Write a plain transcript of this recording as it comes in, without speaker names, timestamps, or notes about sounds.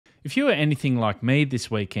If you were anything like me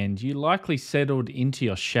this weekend, you likely settled into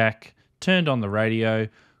your shack, turned on the radio,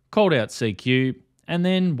 called out CQ, and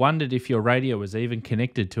then wondered if your radio was even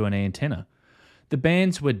connected to an antenna. The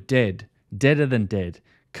bands were dead, deader than dead,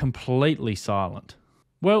 completely silent.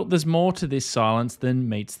 Well, there's more to this silence than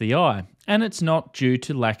meets the eye, and it's not due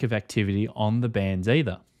to lack of activity on the bands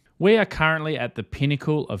either. We are currently at the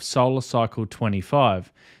pinnacle of solar cycle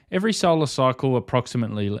 25. Every solar cycle,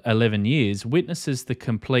 approximately 11 years, witnesses the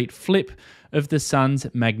complete flip of the sun's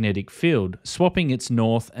magnetic field, swapping its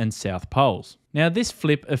north and south poles. Now, this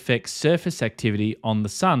flip affects surface activity on the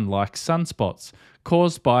sun like sunspots,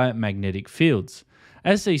 caused by magnetic fields.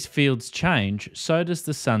 As these fields change, so does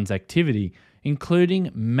the sun's activity,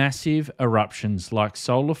 including massive eruptions like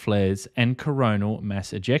solar flares and coronal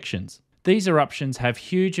mass ejections. These eruptions have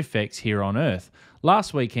huge effects here on Earth.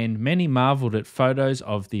 Last weekend, many marvelled at photos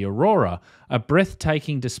of the Aurora, a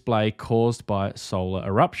breathtaking display caused by solar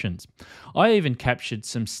eruptions. I even captured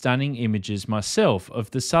some stunning images myself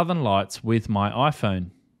of the southern lights with my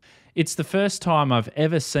iPhone. It's the first time I've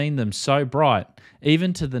ever seen them so bright,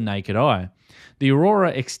 even to the naked eye. The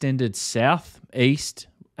Aurora extended south, east,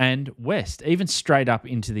 and west, even straight up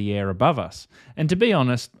into the air above us. And to be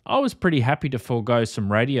honest, I was pretty happy to forego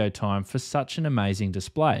some radio time for such an amazing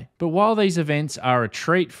display. But while these events are a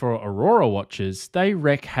treat for Aurora watchers, they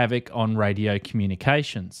wreak havoc on radio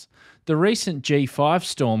communications. The recent G5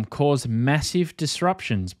 storm caused massive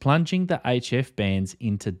disruptions, plunging the HF bands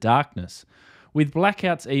into darkness, with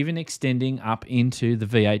blackouts even extending up into the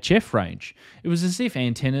VHF range. It was as if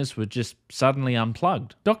antennas were just suddenly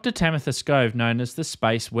unplugged. Dr. Tamitha Scove, known as the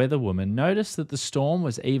Space Weather Woman, noticed that the storm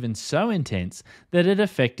was even so intense that it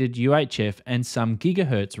affected UHF and some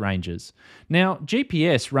gigahertz ranges. Now,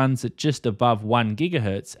 GPS runs at just above 1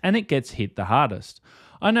 gigahertz and it gets hit the hardest.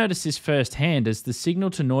 I noticed this firsthand as the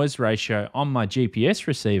signal-to-noise ratio on my GPS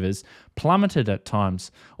receivers plummeted at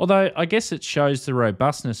times, although I guess it shows the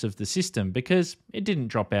robustness of the system because it didn't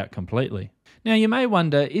drop out completely. Now you may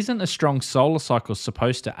wonder, isn't a strong solar cycle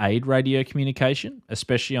supposed to aid radio communication,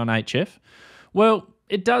 especially on HF? Well,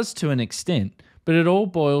 it does to an extent, but it all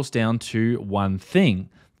boils down to one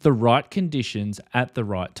thing: the right conditions at the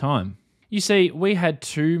right time. You see, we had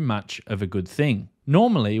too much of a good thing.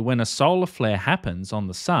 Normally, when a solar flare happens on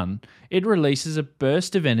the sun, it releases a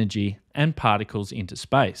burst of energy and particles into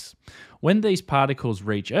space. When these particles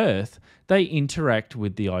reach Earth, they interact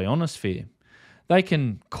with the ionosphere. They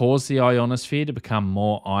can cause the ionosphere to become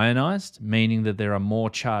more ionized, meaning that there are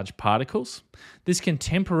more charged particles. This can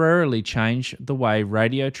temporarily change the way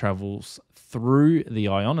radio travels through the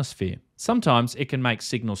ionosphere. Sometimes it can make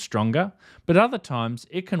signals stronger, but other times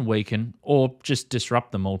it can weaken or just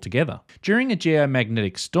disrupt them altogether. During a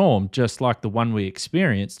geomagnetic storm, just like the one we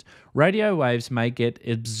experienced, radio waves may get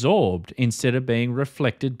absorbed instead of being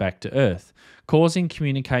reflected back to Earth, causing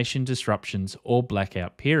communication disruptions or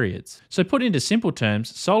blackout periods. So put into simple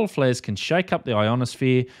terms, solar flares can shake up the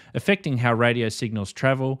ionosphere, affecting how radio signals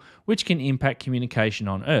travel, which can impact communication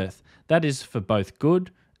on Earth. That is for both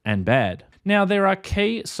good and bad. Now, there are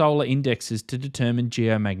key solar indexes to determine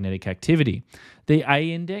geomagnetic activity: the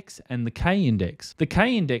A index and the K index. The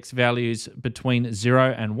K index values between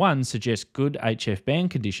 0 and 1 suggest good HF band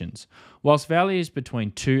conditions, whilst values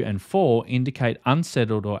between 2 and 4 indicate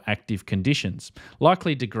unsettled or active conditions,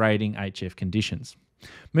 likely degrading HF conditions.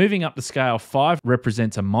 Moving up the scale, 5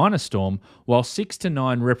 represents a minor storm, while 6 to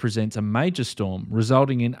 9 represents a major storm,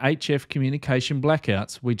 resulting in HF communication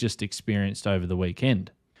blackouts we just experienced over the weekend.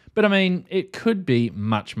 But I mean, it could be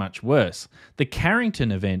much, much worse. The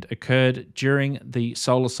Carrington Event occurred during the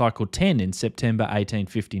solar cycle 10 in September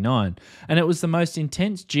 1859, and it was the most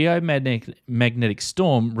intense geomagnetic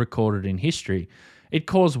storm recorded in history. It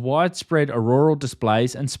caused widespread auroral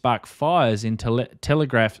displays and sparked fires in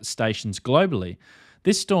telegraph stations globally.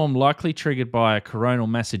 This storm, likely triggered by a coronal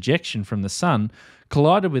mass ejection from the sun,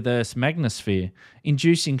 collided with Earth's magnetosphere,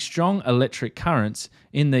 inducing strong electric currents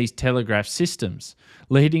in these telegraph systems,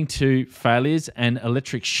 leading to failures and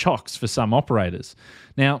electric shocks for some operators.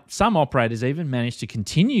 Now, some operators even managed to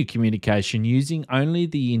continue communication using only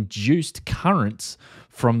the induced currents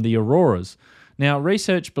from the auroras. Now,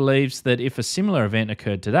 research believes that if a similar event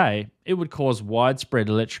occurred today, it would cause widespread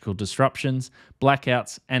electrical disruptions,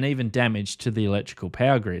 blackouts, and even damage to the electrical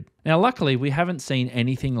power grid. Now, luckily, we haven't seen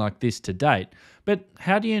anything like this to date, but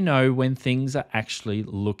how do you know when things are actually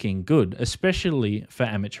looking good, especially for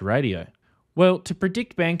amateur radio? Well, to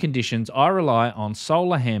predict band conditions, I rely on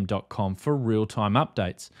solarham.com for real-time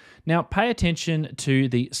updates. Now, pay attention to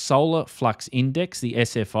the Solar Flux Index, the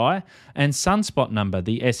SFI, and Sunspot Number,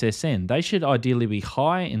 the SSN. They should ideally be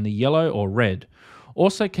high in the yellow or red.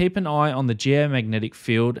 Also keep an eye on the geomagnetic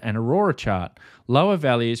field and Aurora chart. Lower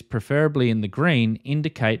values, preferably in the green,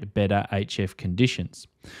 indicate better HF conditions.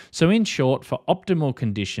 So in short, for optimal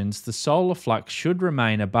conditions, the solar flux should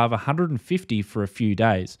remain above 150 for a few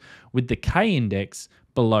days, with the K index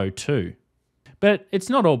below 2. But it's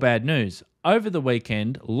not all bad news. Over the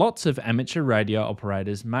weekend, lots of amateur radio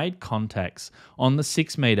operators made contacts on the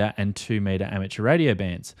 6 metre and 2 metre amateur radio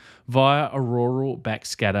bands via auroral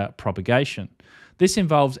backscatter propagation. This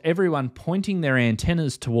involves everyone pointing their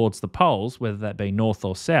antennas towards the poles, whether that be north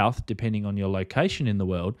or south, depending on your location in the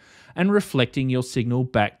world, and reflecting your signal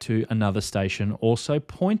back to another station also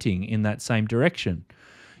pointing in that same direction.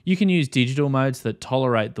 You can use digital modes that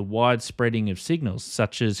tolerate the wide spreading of signals,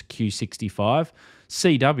 such as Q65,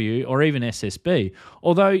 CW, or even SSB,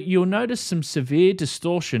 although you'll notice some severe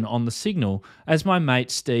distortion on the signal, as my mate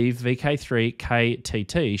Steve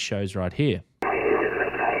VK3KTT shows right here.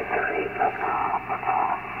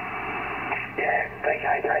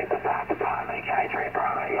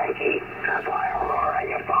 Aurora,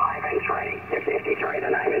 you're 5 and 3. You're 53. The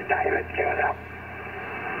name is David. Give it up.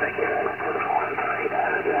 Thank you very much for the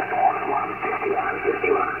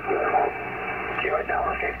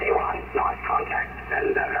 51. Nice contact.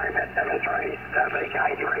 And very best 7-3.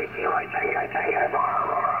 VK3. Kilo Tango via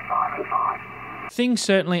Aurora 5 and 5. Things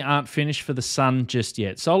certainly aren't finished for the sun just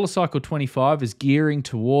yet. Solar Cycle 25 is gearing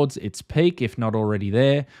towards its peak, if not already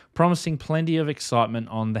there, promising plenty of excitement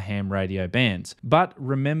on the ham radio bands. But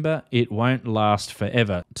remember, it won't last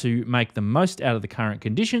forever. To make the most out of the current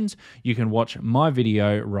conditions, you can watch my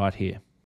video right here.